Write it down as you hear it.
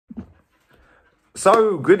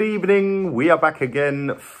So, good evening. We are back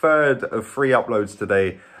again. Third of 3 uploads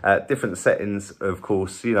today. Different settings, of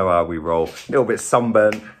course. You know how we roll. A little bit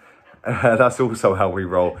sunburnt. That's also how we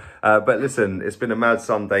roll. But listen, it's been a mad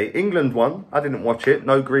Sunday. England won. I didn't watch it.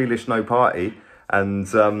 No Grealish, no party. And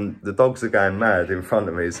the dogs are going mad in front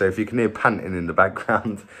of me. So if you can hear panting in the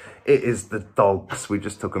background, it is the dogs. We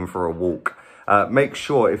just took them for a walk. Make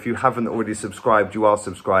sure, if you haven't already subscribed, you are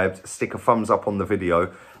subscribed. Stick a thumbs up on the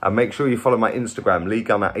video. And make sure you follow my Instagram,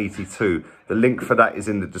 LeeGunner82. The link for that is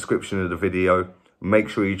in the description of the video. Make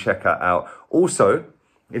sure you check that out. Also,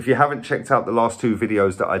 if you haven't checked out the last 2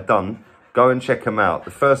 videos that I've done, go and check them out.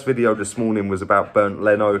 The first video this morning was about Bernd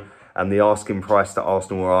Leno and the asking price that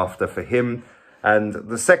Arsenal were after for him. And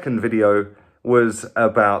the second video was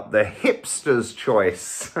about the hipster's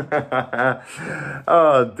choice.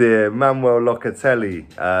 Oh dear, Manuel Locatelli,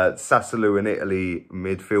 Sassuolo in Italy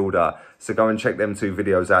midfielder. So go and check them 2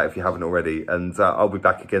 videos out if you haven't already. And I'll be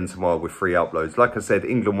back again tomorrow with 3 uploads. Like I said,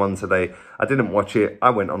 England won today. I didn't watch it.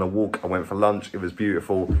 I went on a walk. I went for lunch. It was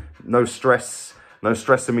beautiful. No stress. No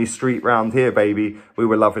stressing me street round here, baby. We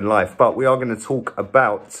were loving life. But we are going to talk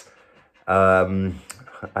about...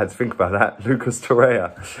 I had to think about that. Lucas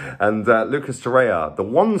Torriera. And Lucas Torriera, the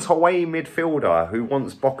once-away midfielder who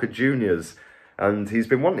wants Boca Juniors. And he's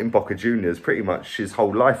been wanting Boca Juniors pretty much his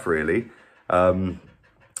whole life, really.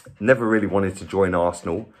 Never really wanted to join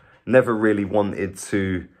Arsenal. Never really wanted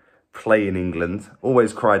to play in England.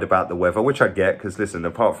 Always cried about the weather, which I get. Because, listen,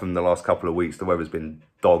 apart from the last couple of weeks, the weather's been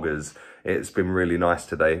doggers. It's been really nice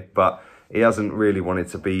today. But he hasn't really wanted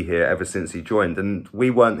to be here ever since he joined. And we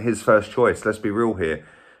weren't his first choice. Let's be real here.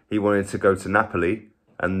 He wanted to go to Napoli.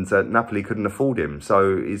 And Napoli couldn't afford him.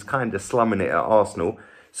 So he's kind of slumming it at Arsenal.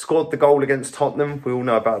 Scored the goal against Tottenham. We all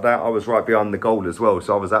know about that. I was right behind the goal as well.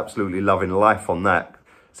 So I was absolutely loving life on that.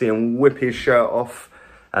 See him whip his shirt off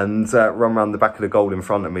and run around the back of the goal in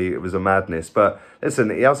front of me. It was a madness. But listen,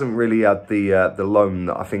 he hasn't really had the loan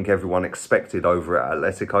that I think everyone expected over at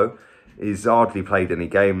Atletico. He's hardly played any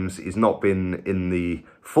games. He's not been in the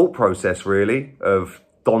thought process, really, of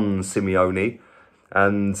Don Simeone.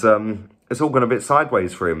 And it's all gone a bit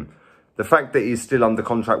sideways for him. The fact that he's still under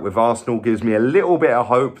contract with Arsenal gives me a little bit of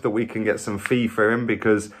hope that we can get some fee for him.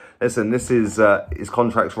 Because, listen, this is his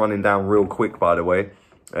contract's running down real quick, by the way.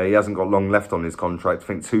 He hasn't got long left on his contract. I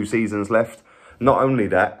think 2 seasons left. Not only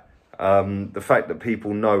that, the fact that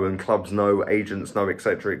people know and clubs know, agents know,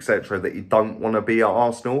 etc., that you don't want to be at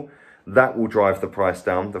Arsenal, that will drive the price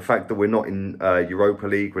down. The fact that we're not in Europa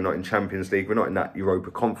League, we're not in Champions League, we're not in that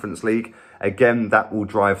Europa Conference League, again, that will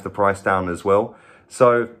drive the price down as well.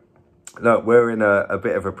 So, look, we're in a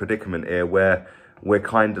bit of a predicament here where we're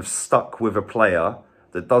kind of stuck with a player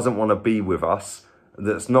that doesn't want to be with us,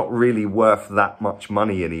 that's not really worth that much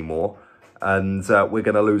money anymore. And we're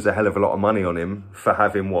going to lose a hell of a lot of money on him for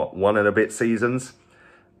having, what, 1 and a bit seasons?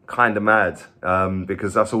 Kind of mad,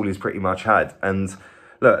 because that's all he's pretty much had. And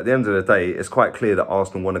look, at the end of the day, it's quite clear that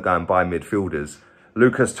Arsenal want to go and buy midfielders.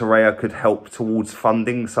 Lucas Torreira could help towards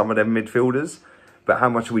funding some of them midfielders. But how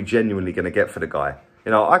much are we genuinely going to get for the guy?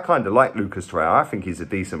 You know, I kind of like Lucas Torreira. I think he's a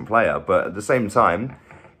decent player. But at the same time,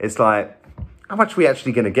 it's like, how much are we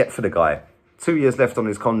actually going to get for the guy? 2 years left on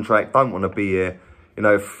his contract, don't want to be here. You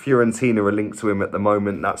know, Fiorentina are linked to him at the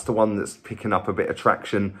moment. That's the one that's picking up a bit of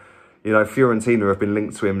traction. You know, Fiorentina have been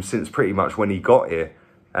linked to him since pretty much when he got here.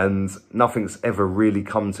 And nothing's ever really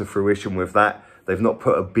come to fruition with that. They've not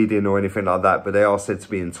put a bid in or anything like that, but they are said to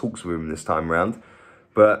be in talks with him this time round.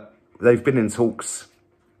 But they've been in talks,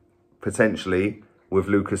 potentially, with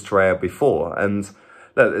Lucas Torreira before. And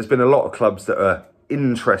look, there's been a lot of clubs that are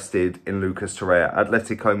interested in Lucas Torreira.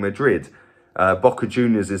 Atletico Madrid, Boca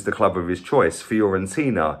Juniors is the club of his choice.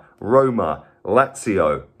 Fiorentina, Roma,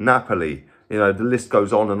 Lazio, Napoli. You know, the list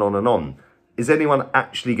goes on and on and on. Is anyone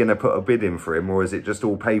actually going to put a bid in for him, or is it just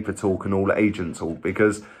all paper talk and all agent talk?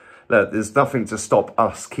 Because look, there's nothing to stop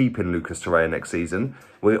us keeping Lucas Torreira next season.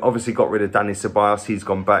 We obviously got rid of Dani Ceballos. He's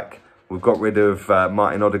gone back. We've got rid of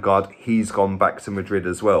Martin Odegaard. He's gone back to Madrid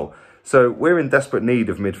as well. So we're in desperate need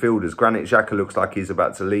of midfielders. Granit Xhaka looks like he's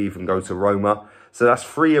about to leave and go to Roma. So that's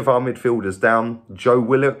 3 of our midfielders down. Joe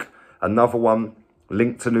Willock, another one,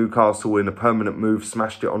 linked to Newcastle in a permanent move,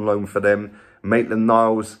 smashed it on loan for them.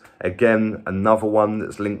 Maitland-Niles, again, another one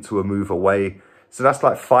that's linked to a move away. So that's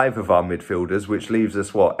like 5 of our midfielders, which leaves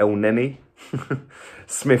us, what, El Neni,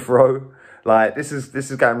 Smith Rowe. Like, this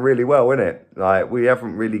is going really well, isn't it? Like, we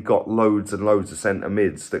haven't really got loads and loads of centre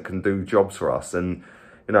mids that can do jobs for us. And,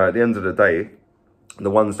 you know, at the end of the day,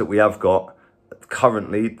 the ones that we have got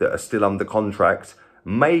currently that are still under contract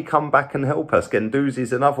may come back and help us.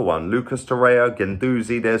 Guendouzi's another one. Lucas Torreira,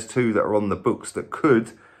 Guendouzi, there's 2 that are on the books that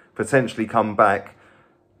could potentially come back,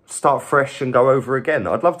 start fresh and go over again.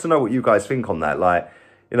 I'd love to know what you guys think on that. Like,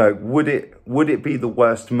 you know, would it be the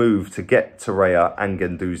worst move to get Torriera and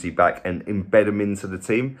Guendouzi back and embed them into the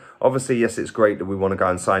team? Obviously, yes, it's great that we want to go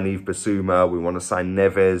and sign Yves Bissouma, we want to sign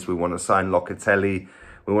Neves, we want to sign Locatelli,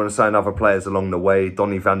 we want to sign other players along the way.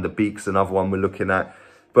 Donny van der Beek's another one we're looking at.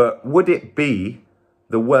 But would it be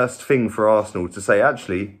the worst thing for Arsenal to say,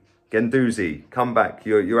 actually, Guendouzi, come back.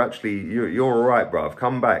 You're all right, bruv.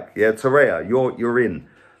 Come back. Yeah, Torriera, you're in.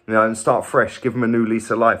 You know, and start fresh. Give him a new lease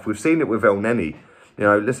of life. We've seen it with El Neni. You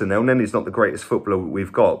know, listen, El Neni's not the greatest footballer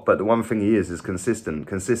we've got, but the one thing he is consistent.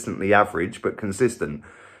 Consistently average, but consistent.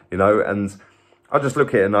 You know, and I just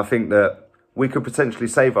look at it and I think that we could potentially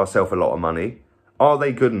save ourselves a lot of money. Are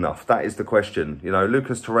they good enough? That is the question. You know,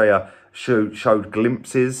 Lucas Torreira showed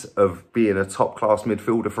glimpses of being a top-class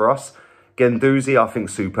midfielder for us. Guendouzi, I think,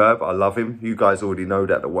 superb. I love him. You guys already know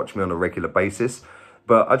that watch me on a regular basis.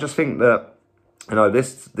 But I just think that, you know,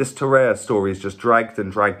 this Torreira story is just dragged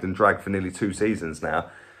and dragged and dragged for nearly 2 seasons now.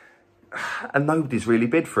 And nobody's really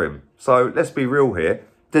bid for him. So let's be real here.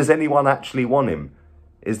 Does anyone actually want him?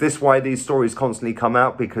 Is this why these stories constantly come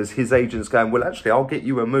out? Because his agent's going, well, actually, I'll get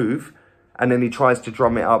you a move. And then he tries to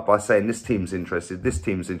drum it up by saying this team's interested,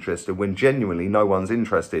 when genuinely no one's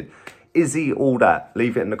interested. Is he all that?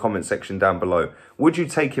 Leave it in the comment section down below. Would you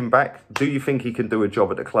take him back? Do you think he can do a job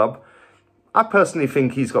at the club? I personally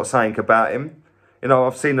think he's got something about him. You know,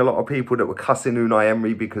 I've seen a lot of people that were cussing Unai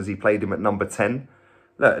Emery because he played him at number 10.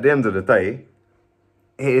 Look, at the end of the day,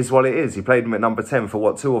 it is what it is. He played him at number 10 for,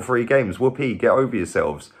 what, 2 or 3 games? Whoopee, get over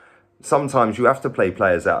yourselves. Sometimes you have to play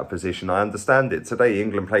players out of position. I understand it. Today,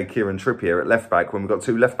 England played Kieran Trippier at left-back when we've got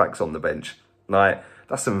 2 left-backs on the bench. Like,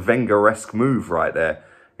 that's some Wenger-esque move right there.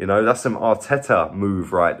 You know, that's some Arteta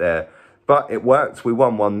move right there. But it worked. We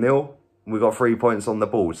won 1-0. We got 3 points on the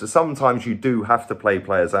board. So sometimes you do have to play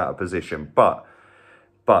players out of position. But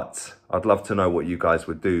I'd love to know what you guys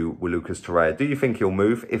would do with Lucas Torreira. Do you think he'll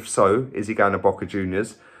move? If so, is he going to Boca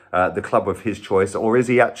Juniors, the club of his choice? Or is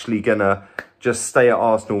he actually going to just stay at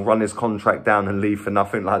Arsenal, run his contract down and leave for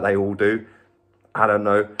nothing like they all do? I don't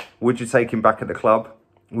know. Would you take him back at the club?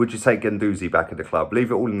 Would you take Guendouzi back at the club? Leave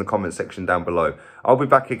it all in the comment section down below. I'll be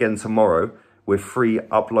back again tomorrow with 3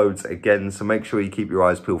 uploads again, so make sure you keep your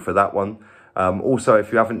eyes peeled for that one. Also,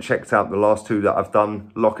 if you haven't checked out the last 2 that I've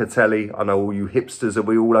done, Locatelli, I know all you hipsters will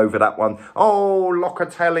be all over that one. Oh,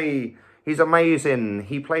 Locatelli, he's amazing.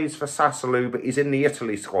 He plays for Sassuolo, but he's in the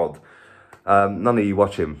Italy squad. None of you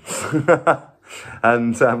watch him.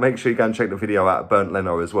 And make sure you go and check the video out of Burnt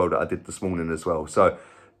Leno as well that I did this morning as well. So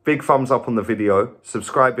big thumbs up on the video,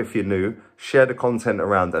 subscribe if you're new, share the content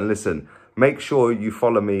around, and listen, make sure you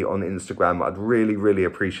follow me on Instagram. I'd really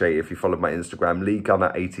appreciate it if you followed my Instagram,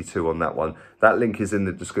 LeeGunner82 on that one. That link is in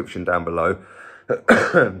the description down below.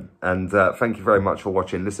 And thank you very much for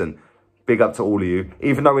watching. Listen, big up to all of you.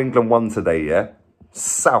 Even though England won today, yeah?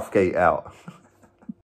 Southgate out.